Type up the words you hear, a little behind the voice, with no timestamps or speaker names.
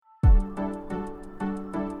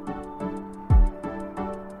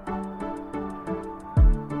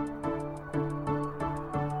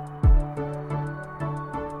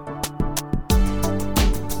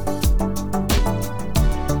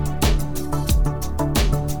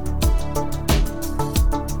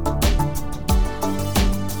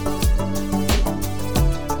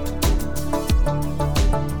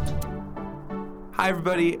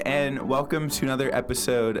everybody, and welcome to another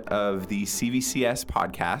episode of the CVCS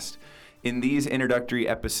podcast. In these introductory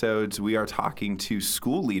episodes, we are talking to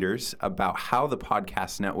school leaders about how the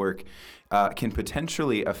podcast network can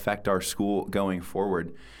potentially affect our school going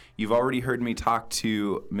forward. You've already heard me talk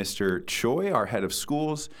to Mr. Choi, our head of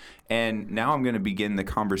schools, and now I'm going to begin the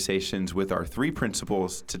conversations with our three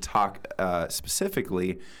principals to talk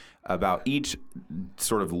specifically about each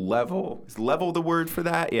sort of level. Is level the word for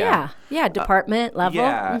that? Yeah, department level.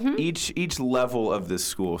 Yeah, each level of the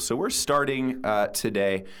school. So we're starting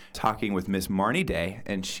today talking with Miss Marnie Day,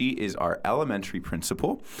 and she is our elementary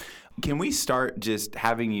principal. Can we start just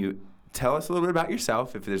having you tell us a little bit about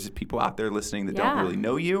yourself, if there's people out there listening that don't really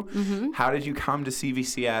know you? How did you come to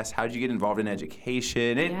CVCS? How did you get involved in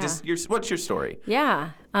education? What's your story?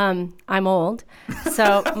 Yeah, I'm old,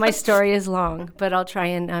 so my story is long, but I'll try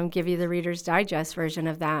and give you the Reader's Digest version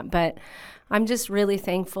of that. But I'm just really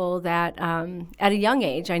thankful that at a young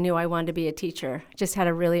age, I knew I wanted to be a teacher. Just had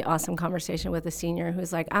a really awesome conversation with a senior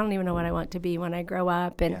who's like, I don't even know what I want to be when I grow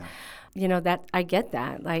up. And you know, that I get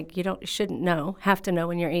that. Like, shouldn't have to know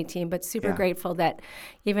when you're 18, but super grateful that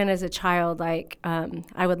even as a child, like,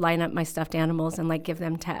 I would line up my stuffed animals and like give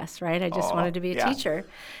them tests, right? I just wanted to be a teacher.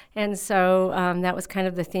 And so that was kind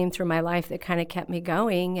of the theme through my life that kind of kept me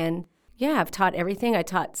going. And yeah, I've taught everything. I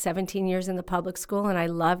taught 17 years in the public school, and I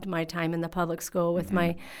loved my time in the public school with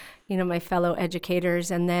my fellow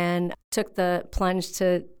educators, and then took the plunge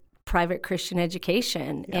to private Christian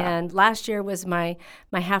education. And last year was my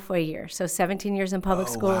halfway year. So 17 years in public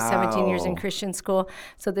school, 17 years in Christian school.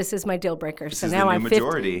 So this is my deal breaker. This so is now the new I'm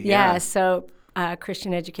majority. 50. Yeah, so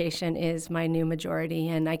Christian education is my new majority,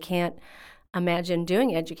 and I can't imagine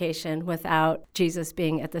doing education without Jesus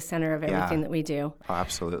being at the center of everything that we do. Oh,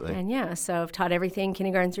 absolutely. And so I've taught everything,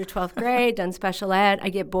 kindergarten through 12th grade, done special ed. I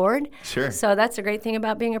get bored. Sure. So that's a great thing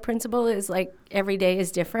about being a principal is like every day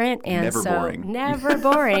is different. And never boring. Never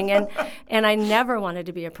boring. And I never wanted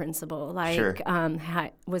to be a principal. Like,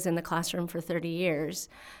 I was in the classroom for 30 years,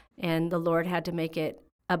 and the Lord had to make it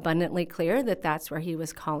abundantly clear that that's where he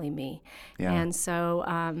was calling me. Yeah. And so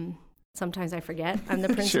sometimes I forget I'm the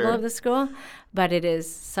principal of the school, but it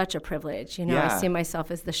is such a privilege. I see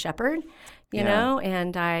myself as the shepherd, you know,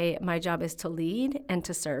 and my job is to lead and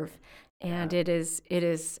to serve. And it is,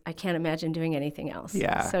 I can't imagine doing anything else.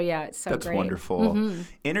 Yeah. So it's so That's great. Wonderful.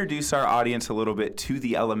 Introduce our audience a little bit to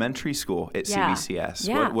the elementary school at CVCS.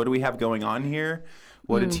 Yeah. What do we have going on here?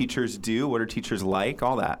 What do teachers do? What are teachers like?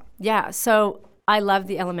 All that. Yeah. So I love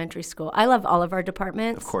the elementary school. I love all of our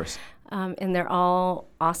departments. Of course. And they're all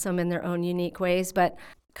awesome in their own unique ways. But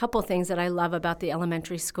a couple things that I love about the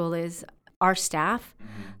elementary school is our staff.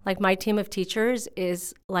 Like, my team of teachers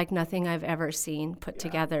is like nothing I've ever seen put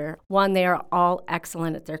together. One, they are all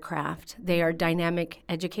excellent at their craft. They are dynamic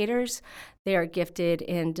educators. They are gifted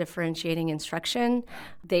in differentiating instruction.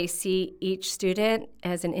 They see each student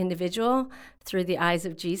as an individual through the eyes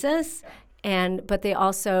of Jesus. But they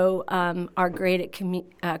also are great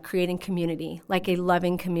at creating community, like a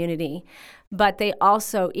loving community. But they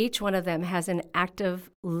also, each one of them has an active,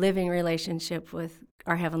 living relationship with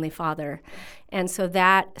our Heavenly Father. And so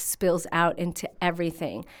that spills out into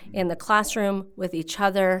everything. In the classroom, with each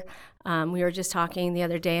other. We were just talking the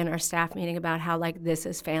other day in our staff meeting about how, like, this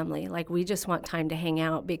is family. Like, we just want time to hang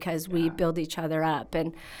out because we build each other up.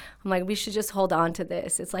 And I'm like, we should just hold on to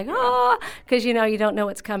this. It's like, because, you don't know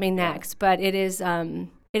what's coming next. But it is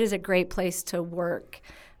a great place to work.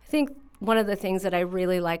 I think one of the things that I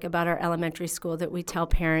really like about our elementary school that we tell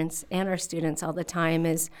parents and our students all the time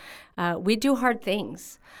is we do hard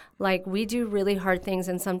things. Like, we do really hard things,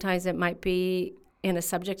 and sometimes it might be in a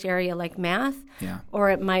subject area like math,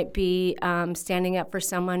 or it might be standing up for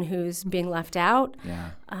someone who's being left out,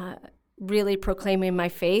 really proclaiming my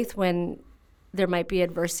faith when there might be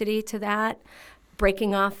adversity to that,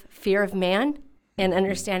 breaking off fear of man, and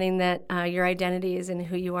understanding that your identity is in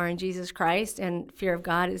who you are in Jesus Christ, and fear of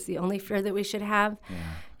God is the only fear that we should have.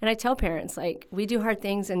 And I tell parents, like, we do hard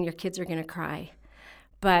things and your kids are going to cry,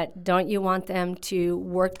 but don't you want them to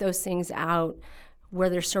work those things out where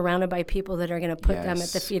they're surrounded by people that are going to put them at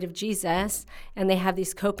the feet of Jesus, and they have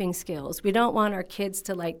these coping skills. We don't want our kids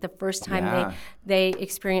to, like, the first time they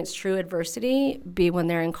experience true adversity be when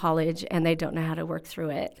they're in college and they don't know how to work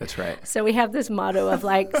through it. That's right. So we have this motto of,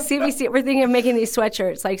 like, CVC, we're thinking of making these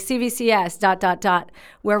sweatshirts, like CVCS ...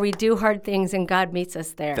 where we do hard things and God meets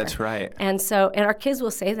us there. That's right. And our kids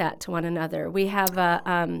will say that to one another. We have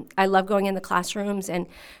I love going in the classrooms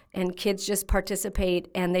and kids just participate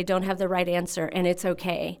and they don't have the right answer, and it's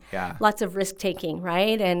okay. Yeah. Lots of risk taking,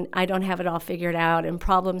 right? And I don't have it all figured out, and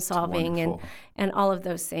problem solving and all of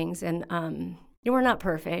those things. And we're not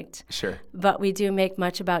perfect. Sure. But we do make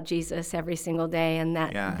much about Jesus every single day, and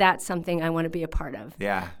that's something I want to be a part of.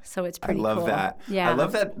 Yeah. So it's pretty cool. I love that. Yeah. I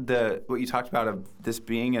love that what you talked about of this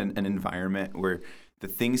being an environment where the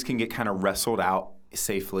things can get kind of wrestled out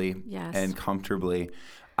safely and comfortably.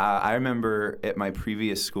 I remember at my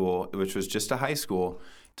previous school, which was just a high school,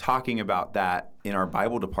 talking about that in our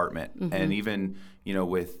Bible department, and even,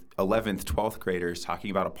 with 11th, 12th graders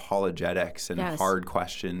talking about apologetics and hard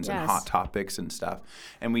questions and hot topics and stuff.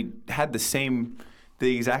 And we had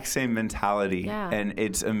the exact same mentality. Yeah. And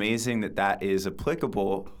it's amazing that is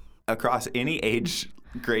applicable across any age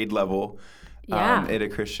grade level at a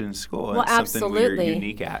Christian school. Well, it's something absolutely. we're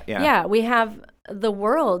unique at. Yeah. Yeah, we have the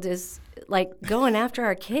world is like going after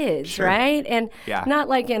our kids, right? And not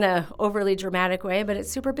like in a overly dramatic way, but it's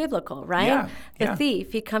super biblical, right? Yeah. The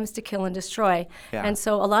thief, he comes to kill and destroy. Yeah. And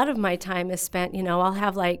so a lot of my time is spent, I'll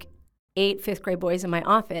have like 8 fifth grade boys in my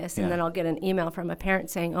office, and then I'll get an email from a parent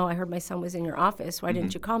saying, "Oh, I heard my son was in your office. Why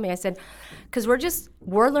didn't you call me?" I said, because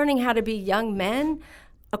we're learning how to be young men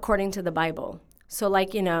according to the Bible. So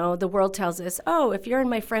like, the world tells us, oh, if you're in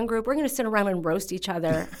my friend group, we're going to sit around and roast each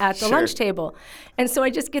other at the lunch table. And so I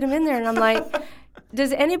just get them in there and I'm like,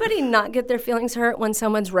 does anybody not get their feelings hurt when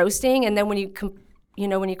someone's roasting? And then when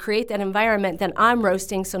you create that environment, then I'm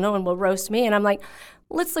roasting so no one will roast me. And I'm like,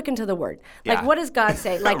 let's look into the word. Like, what does God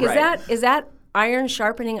say? Like, is that iron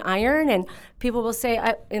sharpening iron? And people will say,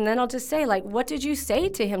 and then I'll just say, like, what did you say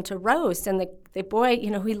to him to roast? And the boy,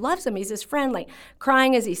 he loves him. He's his friend, like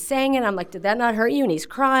crying as he's saying it. I'm like, did that not hurt you? And he's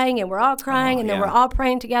crying, and we're all crying, and then we're all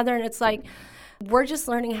praying together. And it's like, we're just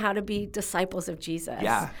learning how to be disciples of Jesus.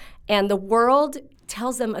 Yeah. And the world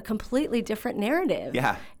tells them a completely different narrative.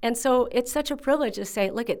 Yeah. And so it's such a privilege to say,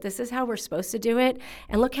 look, this is how we're supposed to do it,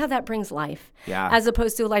 and look how that brings life. Yeah. As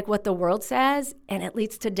opposed to like what the world says, and it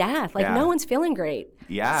leads to death. Like no one's feeling great.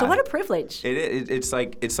 Yeah. So what a privilege. It's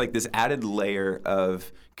like this added layer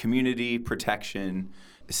of community protection,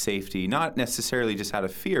 safety, not necessarily just out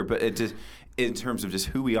of fear, but it just in terms of just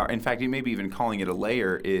who we are. In fact, maybe even calling it a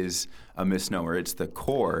layer is a misnomer. It's the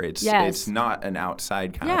core. It's not an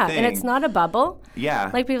outside kind of thing. Yeah, and it's not a bubble. Yeah.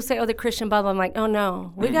 Like people say, oh, the Christian bubble. I'm like, oh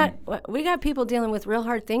no, we got people dealing with real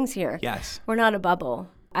hard things here. Yes. We're not a bubble.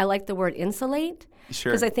 I like the word insulate.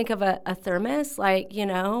 Sure. Because I think of a thermos, like,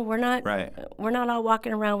 we're not all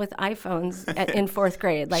walking around with iPhones in 4th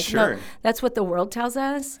grade. Like, no, that's what the world tells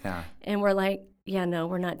us. Yeah. And we're like, yeah, no,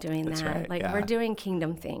 we're not doing that. Right. Like, we're doing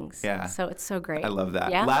kingdom things. Yeah. So it's so great. I love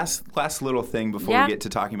that. Yeah? Last little thing before we get to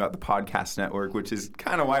talking about the podcast network, which is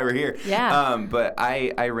kind of why we're here. Yeah. But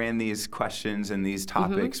I ran these questions and these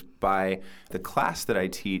topics by the class that I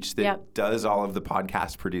teach that does all of the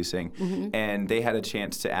podcast producing. And they had a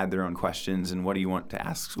chance to add their own questions and what do you want to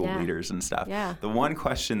ask school leaders and stuff. Yeah. The one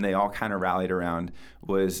question they all kind of rallied around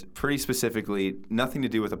was pretty specifically nothing to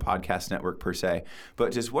do with a podcast network per se,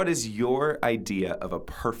 but just what is your idea of a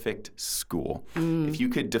perfect school? If you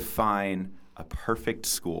could define a perfect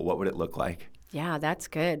school, what would it look like? Yeah, that's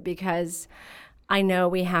good because I know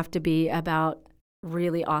we have to be about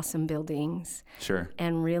really awesome buildings. Sure.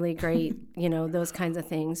 And really great, those kinds of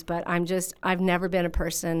things. But I've never been a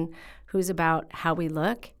person who's about how we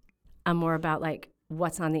look. I'm more about like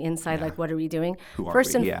what's on the inside, like what are we doing? Who are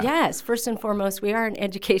we? Yes, first and foremost, we are an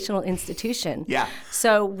educational institution. Yeah.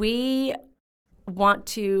 So we want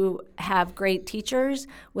to have great teachers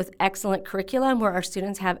with excellent curriculum where our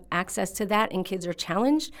students have access to that and kids are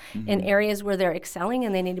challenged in areas where they're excelling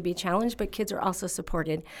and they need to be challenged, but kids are also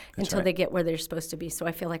supported until they get where they're supposed to be. So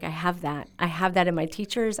I feel like I have that. I have that in my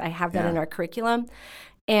teachers. I have that in our curriculum.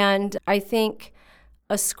 And I think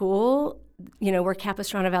a school, we're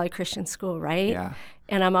Capistrano Valley Christian School, right? Yeah.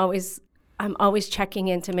 And I'm always checking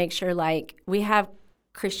in to make sure like we have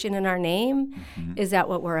Christian in our name. Is that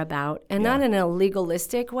what we're about? And not in a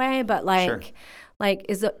legalistic way, but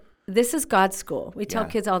this is God's school. We tell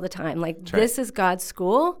kids all the time, this is God's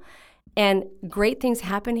school, and great things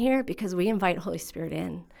happen here because we invite Holy Spirit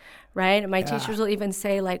in, right? And my teachers will even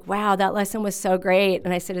say like, wow, that lesson was so great.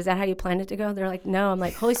 And I said, is that how you planned it to go? They're like, no. I'm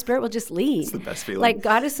like, Holy Spirit will just lead. It's the best feeling. Like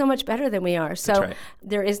God is so much better than we are. So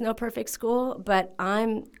there is no perfect school, but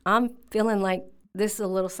I'm feeling like this is a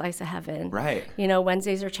little slice of heaven. Right.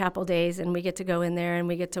 Wednesdays are chapel days, and we get to go in there and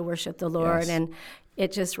we get to worship the Lord. Yes. And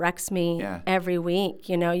it just wrecks me every week.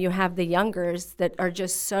 You have the youngers that are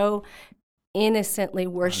just so innocently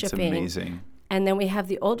worshiping. That's amazing. And then we have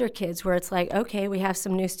the older kids where it's like, okay, we have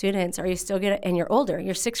some new students. Are you still going to, and you're older,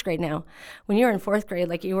 you're 6th grade now. When you were in 4th grade,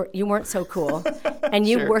 like you weren't so cool. And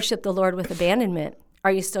you worship the Lord with abandonment.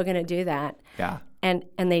 Are you still going to do that? Yeah. And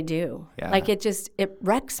they do. Yeah. Like it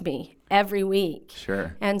wrecks me every week.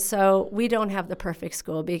 Sure. And so we don't have the perfect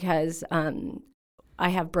school because I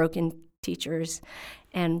have broken teachers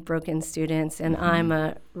and broken students, and I'm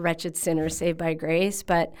a wretched sinner saved by grace,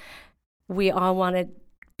 but we all want to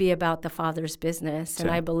be about the Father's business, and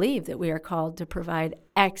I believe that we are called to provide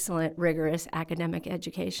excellent, rigorous academic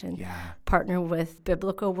education, partner with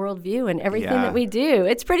biblical worldview in everything that we do.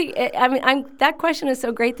 It's pretty, I mean, that question is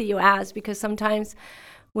so great that you asked, because sometimes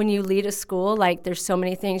when you lead a school, like there's so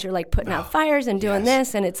many things, you're like putting out fires and doing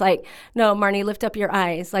this, and it's like, no, Marnie, lift up your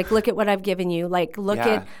eyes. Like, look at what I've given you. Like, look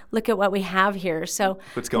at what we have here. So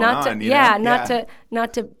what's going on?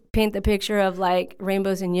 Not to paint the picture of like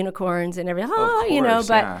rainbows and unicorns and everything.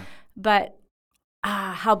 But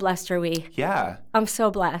how blessed are we? Yeah, I'm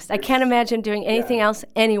so blessed. I can't imagine doing anything else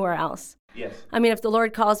anywhere else. Yes. I mean, if the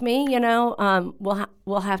Lord calls me,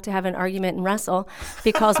 we'll have to have an argument and wrestle if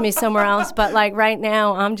he calls me somewhere else. But like right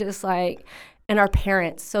now, I'm just like, and our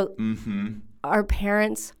parents. So our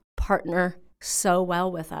parents partner so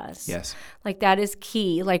well with us. Yes. Like that is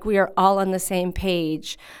key. Like we are all on the same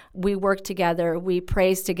page. We work together. We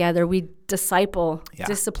praise together. We disciple,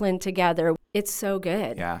 discipline together. It's so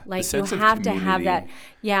good. Yeah. Like you have to have that.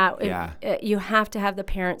 You have to have the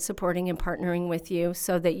parents supporting and partnering with you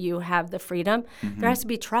so that you have the freedom. There has to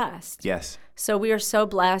be trust. Yes. So we are so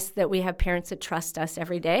blessed that we have parents that trust us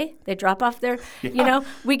every day. They drop off their,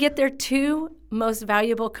 we get their two most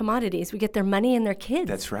valuable commodities. We get their money and their kids.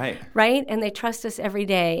 That's right. Right? And they trust us every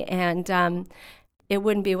day. And it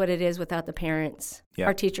wouldn't be what it is without the parents. Yeah.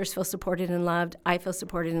 Our teachers feel supported and loved. I feel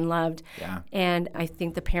supported and loved. Yeah. And I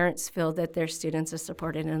think the parents feel that their students are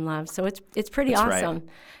supported and loved. So it's pretty awesome. Right.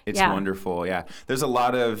 It's wonderful. Yeah. There's a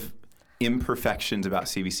lot of imperfections about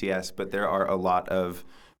CVCS, but there are a lot of,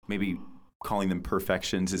 maybe calling them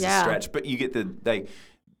perfections is a stretch, but you get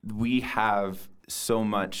we have so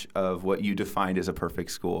much of what you defined as a perfect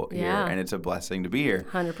school here, and it's a blessing to be here.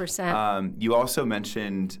 100%. You also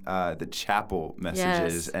mentioned the chapel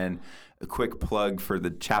messages, and a quick plug for the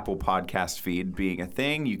chapel podcast feed being a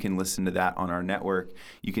thing. You can listen to that on our network.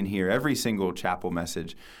 You can hear every single chapel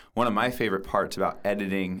message. One of my favorite parts about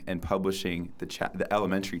editing and publishing the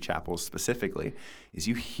elementary chapels specifically is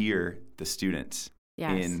you hear the students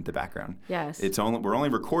in the background. Yes. We're only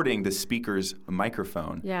recording the speaker's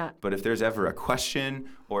microphone. Yeah. But if there's ever a question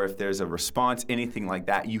or if there's a response, anything like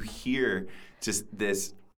that, you hear just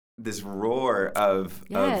this roar of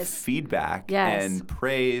feedback and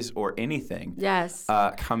praise or anything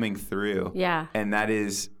coming through. Yeah. And that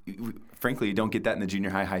is, frankly, you don't get that in the junior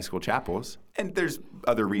high school chapels. And there's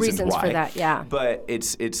other reasons why. For that, yeah. But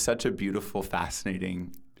it's such a beautiful,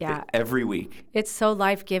 fascinating every week. It's so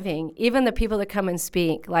life-giving. Even the people that come and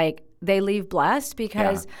speak, like, they leave blessed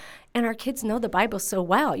because, and our kids know the Bible so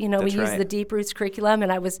well. We use the Deep Roots curriculum,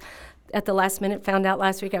 and I was, at the last minute, found out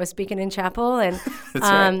last week I was speaking in chapel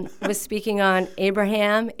and was speaking on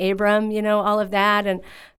Abram, all of that. And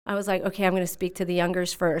I was like, okay, I'm going to speak to the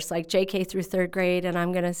youngers first, like JK through third grade, and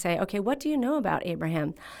I'm going to say, okay, what do you know about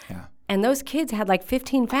Abraham? Yeah. And those kids had like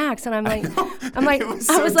 15 facts, and I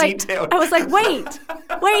was like,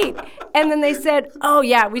 wait. And then they said, oh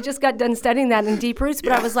yeah, we just got done studying that in Deep Roots,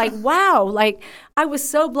 but I was like, wow, like I was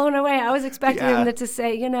so blown away. I was expecting them to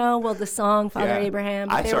say, the song Father Abraham.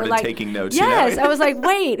 But I started taking notes. Yes, I was like,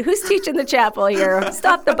 wait, who's teaching the chapel here?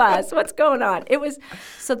 Stop the bus. What's going on?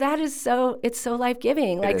 It's so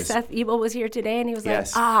life-giving. Like Seth Ebel was here today, and he was like,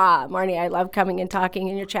 Marnie, I love coming and talking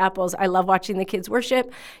in your chapels. I love watching the kids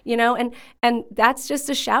worship, and that's just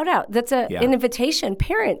a shout out. That's an invitation.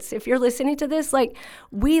 Parents, if you're listening to this, like,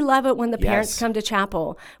 we love it when the parents come to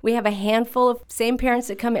chapel. We have a handful of same parents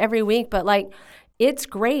that come every week, but like, it's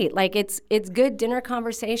great. Like, it's good dinner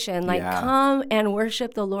conversation. Like, come and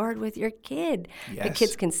worship the Lord with your kid. Yes. The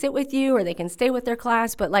kids can sit with you or they can stay with their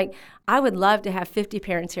class. But like, I would love to have 50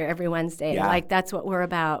 parents here every Wednesday. Yeah. Like, that's what we're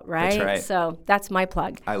about, right? That's right. So that's my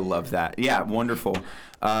plug. I love that. Yeah, wonderful.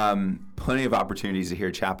 Plenty of opportunities to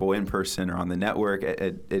hear chapel in person or on the network.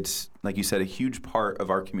 It's, like you said, a huge part of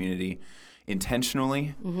our community.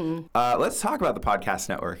 Intentionally. Mm-hmm. Let's talk about the podcast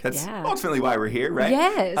network. That's ultimately why we're here, right?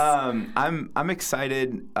 Yes. I'm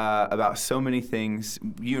excited about so many things.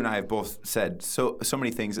 You and I have both said so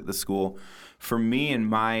many things at the school. For me and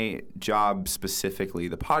my job specifically,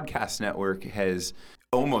 the podcast network has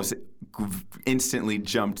almost instantly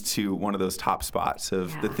jumped to one of those top spots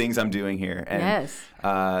of the things I'm doing here. And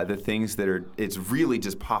the things that it's really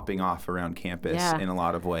just popping off around campus in a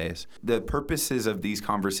lot of ways. The purposes of these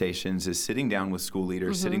conversations is sitting down with school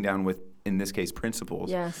leaders, sitting down with, in this case,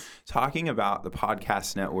 principals, talking about the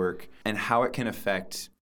podcast network and how it can affect,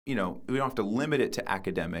 we don't have to limit it to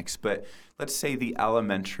academics, but let's say the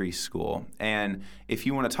elementary school. And if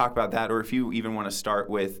you want to talk about that, or if you even want to start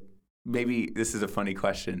with maybe this is a funny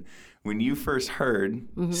question. When you first heard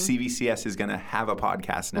CVCS is going to have a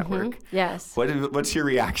podcast network, yes. What's your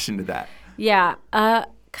reaction to that? Yeah,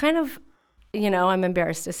 kind of, I'm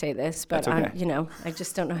embarrassed to say this, but, okay. I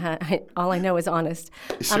just don't know how, all I know is honest.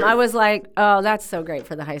 Sure. I was like, oh, that's so great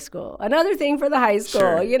for the high school. Another thing for the high school,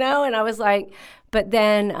 Sure. and I was like, but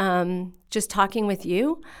then just talking with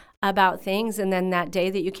you about things, and then that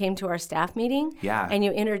day that you came to our staff meeting and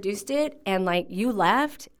you introduced it, and like you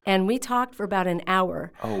left and we talked for about an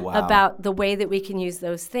hour about the way that we can use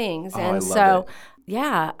those things. I and love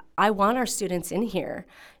it. I want our students in here.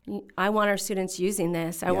 I want our students using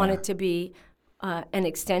this. I want it to be an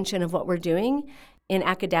extension of what we're doing in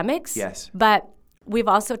academics. Yes. But we've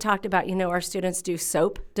also talked about, our students do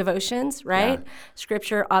SOAP devotions, right? Yeah.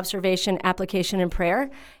 Scripture, Observation, Application, and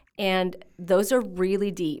Prayer. And those are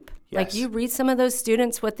really deep. Yes. Like you read some of those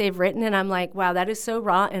students, what they've written, and I'm like, wow, that is so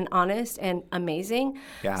raw and honest and amazing.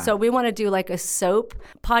 Yeah. So we want to do like a SOAP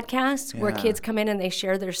podcast where kids come in and they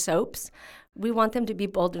share their SOAPs. We want them to be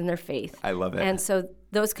bold in their faith. I love it. And so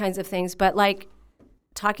those kinds of things. But like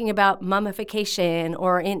talking about mummification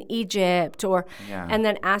or in Egypt and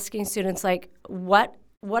then asking students like, what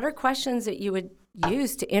are questions that you would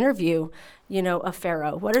use to interview, a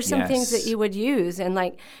pharaoh? What are some things that you would use?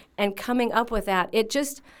 And coming up with that,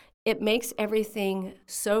 it makes everything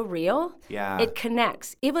so real. Yeah. It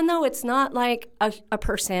connects, even though it's not like a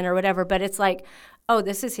person or whatever, but it's like, oh,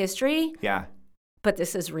 this is history. Yeah. But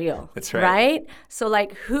this is real. That's right. Right? So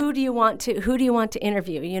like who do you want to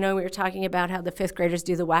interview? We were talking about how the fifth graders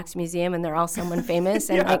do the wax museum and they're all someone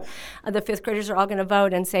famous and the fifth graders are all going to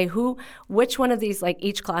vote and say which one of these, like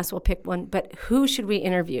each class will pick one, but who should we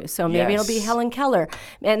interview? So maybe it'll be Helen Keller.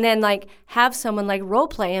 And then like have someone like role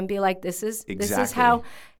play and be like, this is how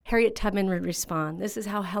Harriet Tubman would respond. This is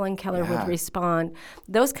how Helen Keller would respond.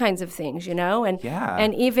 Those kinds of things,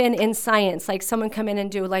 And even in science, like someone come in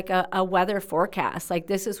and do like a weather forecast. Like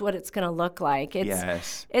this is what it's going to look like.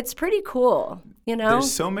 It's pretty cool,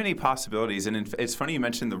 There's so many possibilities. And it's funny you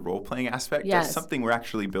mentioned the role-playing aspect. Yes. That's something we're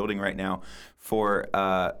actually building right now for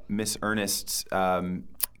Miss Ernest's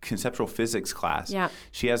conceptual physics class. Yeah.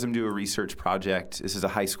 She has them do a research project. This is a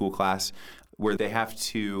high school class where they have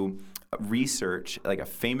to research like a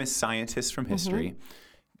famous scientist from history,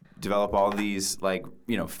 develop all these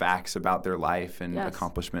facts about their life and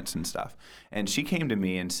accomplishments and stuff. And she came to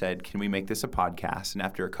me and said, can we make this a podcast? And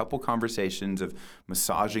after a couple conversations of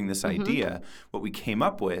massaging this idea, what we came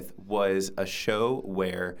up with was a show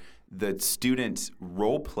where the students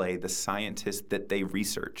role play the scientist that they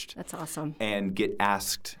researched. That's awesome. And get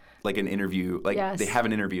asked like an interview, they have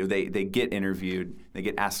an interview, they get interviewed, they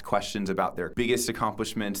get asked questions about their biggest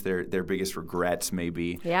accomplishments, their biggest regrets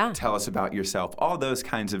maybe. Yeah. Tell us about yourself, all those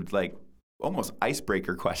kinds of like almost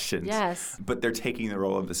icebreaker questions. Yes. But they're taking the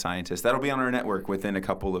role of the scientist. That'll be on our network within a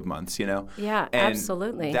couple of months, Yeah, and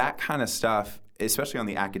absolutely. That kind of stuff, especially on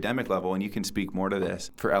the academic level, and you can speak more to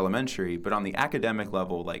this for elementary, but on the academic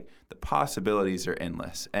level, like the possibilities are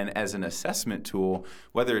endless. And as an assessment tool,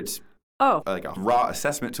 whether it's like a raw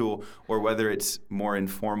assessment tool or whether it's more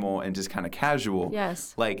informal and just kind of casual.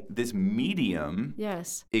 Yes. Like this medium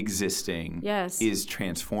existing is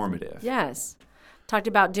transformative. Yes. Talked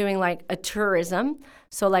about doing like a tourism.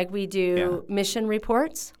 So like we do mission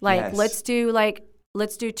reports. Like let's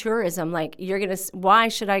do tourism. Like why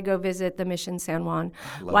should I go visit the Mission San Juan?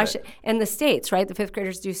 And the states, right? The fifth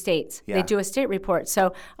graders do states. Yeah. They do a state report.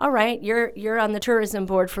 So, all right, you're on the tourism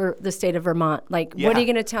board for the state of Vermont. Like, what are you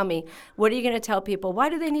going to tell me? What are you going to tell people? Why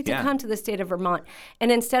do they need to come to the state of Vermont? And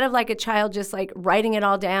instead of like a child just like writing it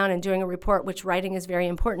all down and doing a report, which writing is very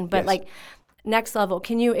important, but like next level,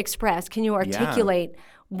 can you articulate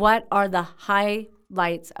what are the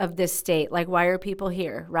highlights of this state? Like, why are people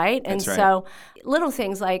here, right? And so little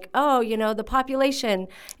things like, the population,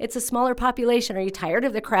 it's a smaller population. Are you tired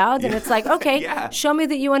of the crowds? And it's like, okay, show me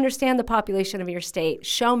that you understand the population of your state.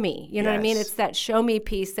 Show me. You know what I mean? It's that show me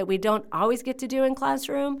piece that we don't always get to do in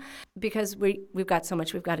classroom because we've got so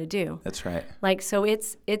much we've got to do. That's right. Like, so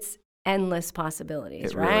it's endless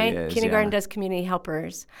possibilities, it right? Really is, Kindergarten does community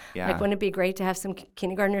helpers. Yeah. Like, wouldn't it be great to have some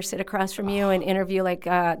kindergartners sit across from you and interview like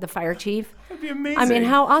the fire chief? That'd be amazing. I mean,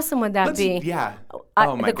 how awesome would that be? Yeah.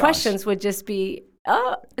 The questions would just be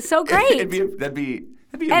so great. That'd be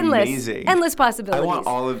endless, amazing. Endless possibilities.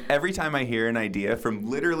 I want every time I hear an idea from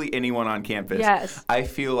literally anyone on campus, I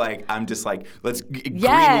feel like I'm just like, let's green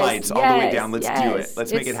lights all the way down. Let's do it.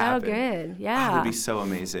 Let's make it happen. It's so good. Yeah. That would be so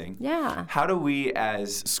amazing. Yeah. How do we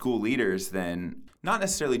as school leaders then, not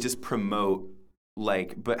necessarily just promote,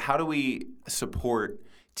 but how do we support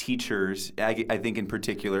teachers, I think in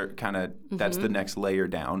particular, kind of that's the next layer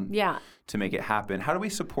down to make it happen. How do we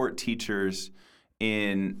support teachers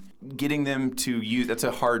in getting them to use,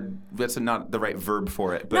 that's not the right verb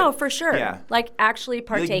for it. But no, for sure. Yeah. Like actually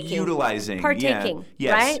partaking. Like utilizing. Partaking,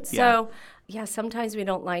 yeah. right? Yes. Yeah. So, sometimes we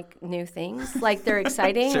don't like new things. Like they're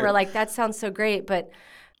exciting. Sure. We're like, that sounds so great, but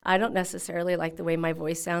I don't necessarily like the way my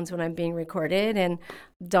voice sounds when I'm being recorded and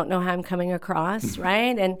don't know how I'm coming across,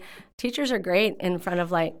 right? And teachers are great in front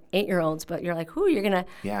of like 8-year-olds, but you're like, you're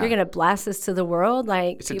gonna blast this to the world,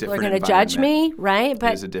 like it's people are gonna judge me, right? But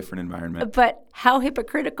it is a different environment. But how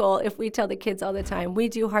hypocritical if we tell the kids all the time, we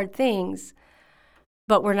do hard things,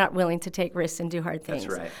 but we're not willing to take risks and do hard things.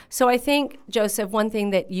 That's right. So I think, Joseph, one thing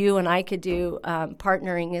that you and I could do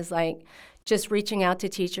partnering is like just reaching out to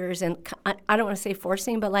teachers and I don't want to say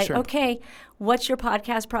forcing, but like, okay, what's your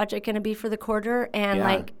podcast project going to be for the quarter? And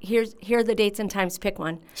like, here are the dates and times, pick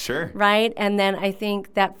one. Sure. Right? And then I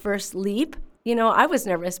think that first leap, I was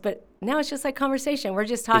nervous, but now it's just like conversation. We're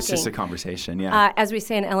just talking. It's just a conversation, yeah. As we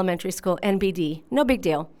say in elementary school, NBD, no big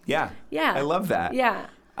deal. Yeah. Yeah. I love that. Yeah.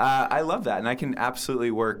 I love that, and I can absolutely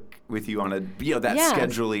work with you on that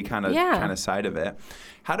schedule-y kind of side of it.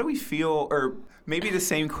 How do we feel, or maybe the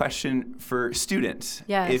same question for students?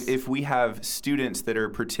 Yes. If we have students that are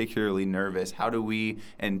particularly nervous, how do we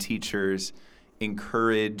and teachers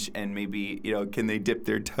encourage and maybe, can they dip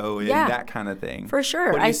their toe in, that kind of thing? For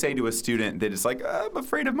sure. What do you say to a student that is like, I'm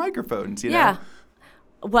afraid of microphones, Yeah.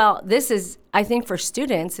 Well, this is, I think for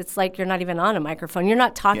students, it's like you're not even on a microphone. You're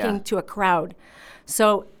not talking to a crowd.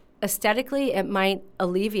 So aesthetically, it might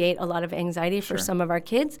alleviate a lot of anxiety for some of our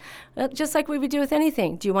kids, just like we would do with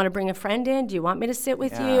anything. Do you want to bring a friend in? Do you want me to sit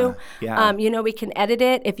with you? Yeah. We can edit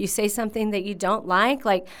it. If you say something that you don't like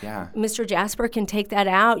Mr. Jasper can take that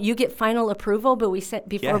out. You get final approval, but we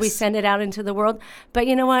send it out into the world. But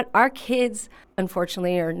you know what? Our kids,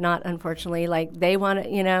 unfortunately or not unfortunately, like they want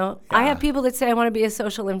to, I have people that say I want to be a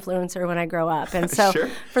social influencer when I grow up. And so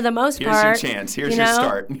for the most part, here's your chance. Here's your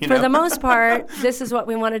start. For the most part, this is what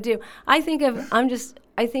we want to do. I think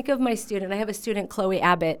of my student. I have a student, Chloe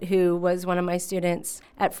Abbott, who was one of my students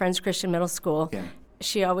at Friends Christian Middle School. Yeah.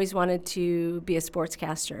 She always wanted to be a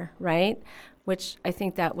sportscaster, right? Which I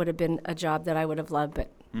think that would have been a job that I would have loved, but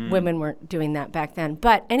women weren't doing that back then.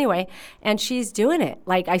 But anyway, and she's doing it.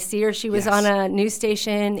 Like I see her, she was on a news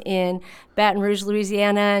station in Baton Rouge,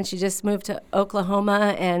 Louisiana, and she just moved to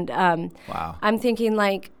Oklahoma. And I'm thinking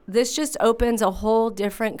like, this just opens a whole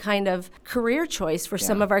different kind of career choice for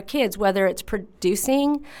some of our kids, whether it's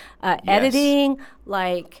producing, editing,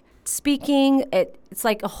 like speaking. It's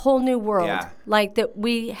like a whole new world, like that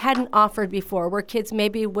we hadn't offered before, where kids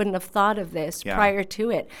maybe wouldn't have thought of this prior to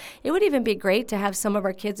it. It would even be great to have some of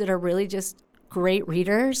our kids that are really just great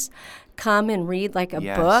readers come and read like a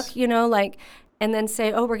book, and then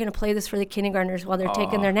say, we're going to play this for the kindergartners while they're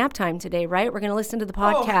taking their nap time today, right? We're going to listen to the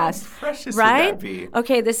podcast, how precious right? Would that be?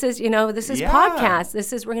 Okay, this is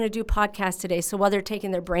podcast. We're going to do podcast today. So while they're taking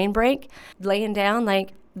their brain break, laying down,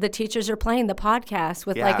 like the teachers are playing the podcast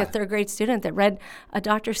with like a third grade student that read a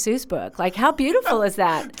Dr. Seuss book. Like how beautiful is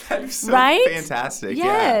that? That's so right? fantastic.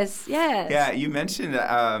 Yes. Yeah, you mentioned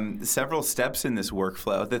several steps in this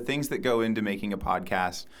workflow. The things that go into making a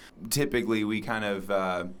podcast, typically we kind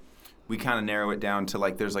of narrow it down to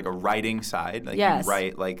like there's like a writing side. Like you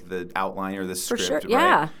write like the outline or the script, for sure. right?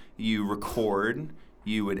 Yeah. You record,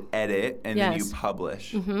 you would edit, and then you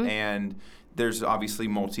publish. Mm-hmm. And there's obviously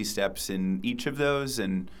multi-steps in each of those,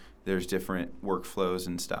 and there's different workflows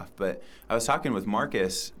and stuff. But I was talking with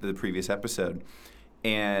Marcus the previous episode,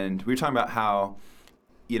 and we were talking about how,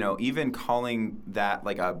 even calling that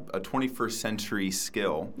like a 21st century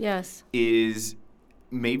skill is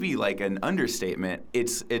maybe like an understatement.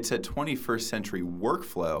 It's a 21st century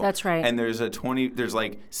workflow. That's right. And there's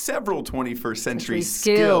like several 21st century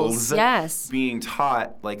skills being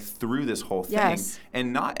taught like through this whole thing. Yes.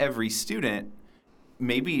 And not every student,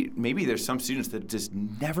 maybe there's some students that just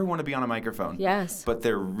never want to be on a microphone. Yes. But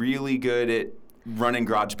they're really good at running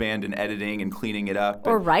GarageBand and editing and cleaning it up.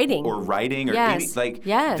 Or writing.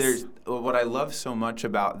 There's what I love so much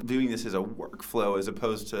about doing this as a workflow as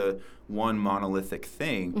opposed to one monolithic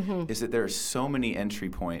thing is that there are so many entry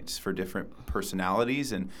points for different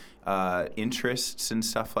personalities and interests and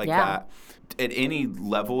stuff like that. At any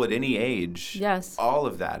level, at any age, all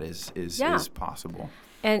of that is possible.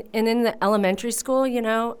 And in the elementary school,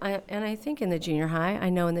 and I think in the junior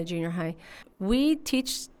high, we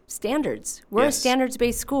teach standards. We're a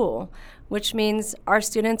standards-based school, which means our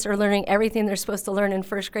students are learning everything they're supposed to learn in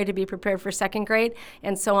first grade to be prepared for second grade,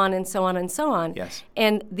 and so on and so on and so on. Yes.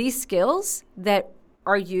 And these skills that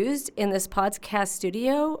are used in this podcast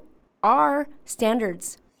studio are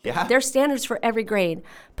standards. Yeah. There's standards for every grade.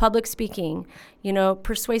 Public speaking,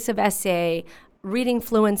 persuasive essay, reading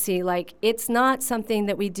fluency. Like, it's not something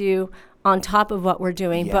that we do on top of what we're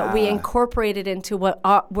doing, but we incorporate it into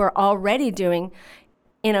what we're already doing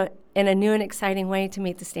in a new and exciting way to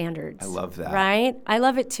meet the standards. I love that. Right? I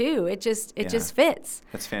love it too. It just fits.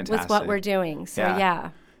 That's fantastic. With what we're doing. So yeah.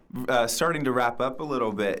 Starting to wrap up a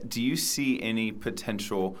little bit, do you see any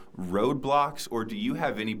potential roadblocks, or do you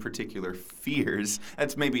have any particular fears?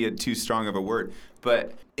 That's maybe too strong of a word,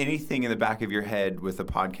 but anything in the back of your head with a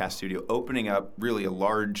podcast studio opening up really a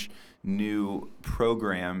large new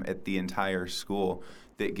program at the entire school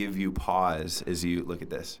that give you pause as you look at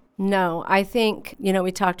this? No, I think,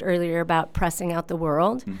 we talked earlier about pressing out the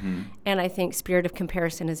world, and I think spirit of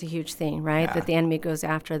comparison is a huge thing, right? Yeah. That the enemy goes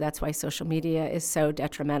after. That's why social media is so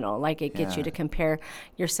detrimental. Like, it gets you to compare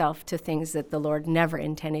yourself to things that the Lord never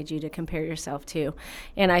intended you to compare yourself to.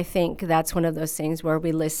 And I think that's one of those things where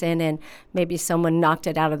we listen, and maybe someone knocked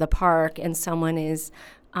it out of the park, and someone is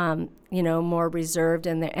more reserved,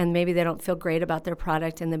 and maybe they don't feel great about their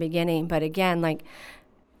product in the beginning. But again, like,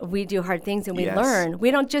 we do hard things and we learn. We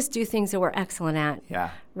don't just do things that we're excellent at. Yeah.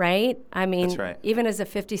 Right? I mean, that's right. Even as a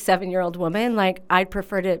 57-year-old woman, like, I'd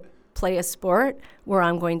prefer to play a sport where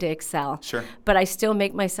I'm going to excel. Sure. But I still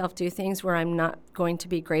make myself do things where I'm not going to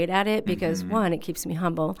be great at it because, one, it keeps me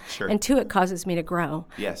humble. Sure. And two, it causes me to grow.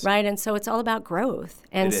 Yes. Right? And so it's all about growth.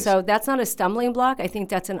 And so that's not a stumbling block. I think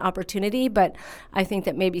that's an opportunity, but I think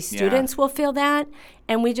that maybe students will feel that.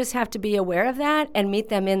 And we just have to be aware of that and meet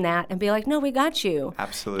them in that and be like, no, we got you.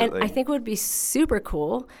 Absolutely. And I think what would be super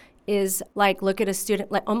cool is, like, look at a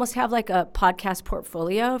student, like, almost have like a podcast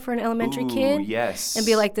portfolio for an elementary kid. Yes. And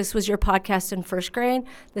be like, this was your podcast in first grade.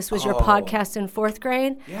 This was your podcast in fourth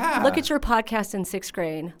grade. Yeah. Look at your podcast in sixth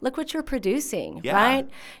grade. Look what you're producing, Yeah. right?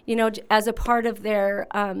 As a part of their,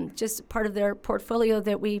 just part of their portfolio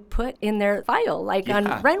that we put in their file, like on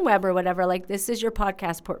RenWeb or whatever, like, this is your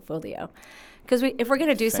podcast portfolio. Because if we're going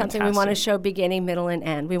to do something, we want to show beginning, middle, and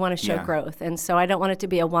end. We want to show growth. And so I don't want it to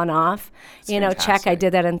be a one-off, check, I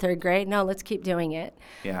did that in third grade. No, let's keep doing it.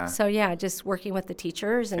 Yeah. So, just working with the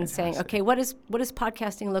teachers and saying, okay, what does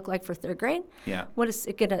podcasting look like for third grade? Yeah. What's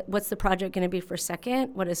the project going to be for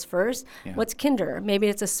second? What is first? Yeah. What's kinder? Maybe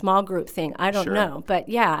it's a small group thing. I don't know. But,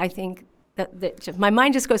 I think that my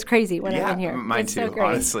mind just goes crazy when I'm in here. Mine it's too, so great.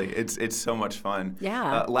 honestly. It's so much fun.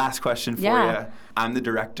 Yeah. Last question for you. I'm the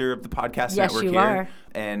director of the podcast network here. Are.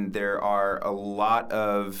 And there are a lot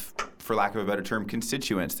of, for lack of a better term,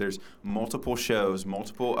 constituents. There's multiple shows,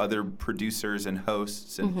 multiple other producers and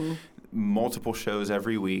hosts, and multiple shows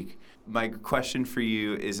every week. My question for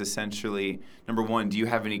you is essentially, number one, do you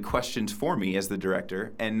have any questions for me as the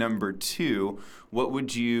director? And number two, what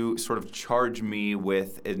would you sort of charge me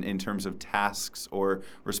with in terms of tasks or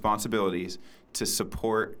responsibilities to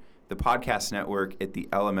support the podcast network at the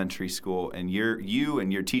elementary school and you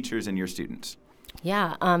and your teachers and your students?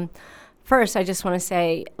 Yeah. First, I just want to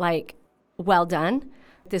say, like, well done.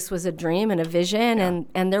 This was a dream and a vision,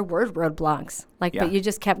 and there were roadblocks. But you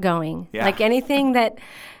just kept going. Yeah. Like anything that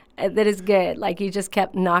is good. Like, you just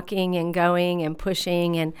kept knocking and going and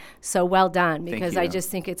pushing, and so well done, because I just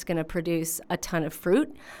think it's going to produce a ton of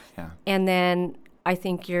fruit. Yeah. And then I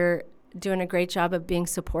think you're doing a great job of being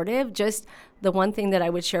supportive. Just the one thing that I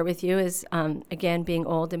would share with you is, again, being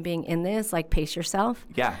old and being in this, like, pace yourself.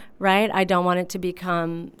 Yeah. Right? I don't want it to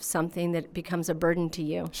become something that becomes a burden to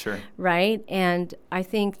you. Sure. Right? And I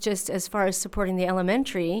think just as far as supporting the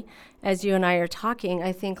elementary, as you and I are talking,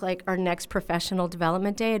 I think, like, our next professional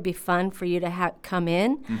development day, it'd be fun for you to come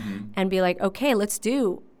in and be like, okay, let's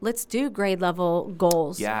do grade level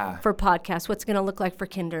goals for podcasts. What's going to look like for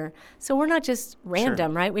kinder? So we're not just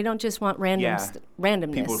random, right? We don't just want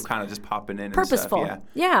randomness. People kind of just popping in. Purposeful. And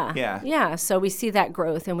stuff. Yeah. So we see that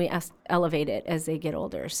growth and we elevate it as they get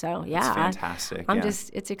older. So That's fantastic.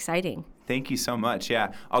 It's exciting. Thank you so much.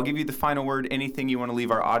 Yeah. I'll give you the final word. Anything you want to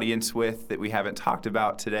leave our audience with that we haven't talked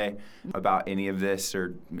about today about any of this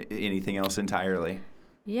or anything else entirely?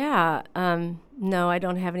 Yeah. No, I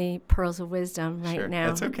don't have any pearls of wisdom right now.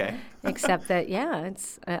 That's okay. Except that,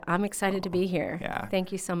 I'm excited to be here. Yeah.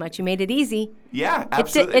 Thank you so much. You made it easy. Yeah,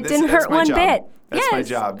 absolutely. It didn't hurt one bit. That's my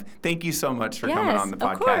job. Thank you so much for coming on the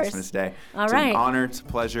podcast, Ms. Day. It's an honor. It's a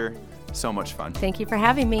pleasure. So much fun. Thank you for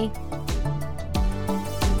having me.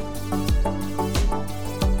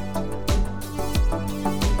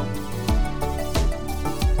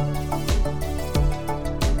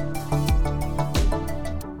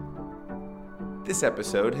 This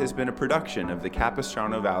episode has been a production of the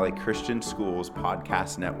Capistrano Valley Christian Schools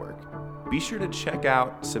Podcast Network. Be sure to check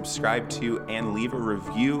out, subscribe to, and leave a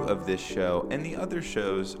review of this show and the other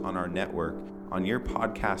shows on our network on your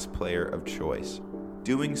podcast player of choice.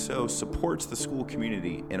 Doing so supports the school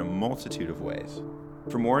community in a multitude of ways.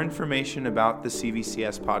 For more information about the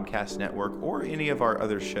CVCS Podcast Network or any of our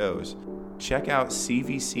other shows, check out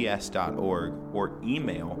cvcs.org or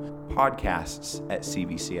email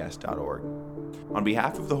podcasts@cvcs.org. On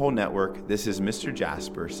behalf of the whole network, this is Mr.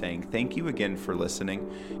 Jasper saying thank you again for listening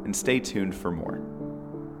and stay tuned for more.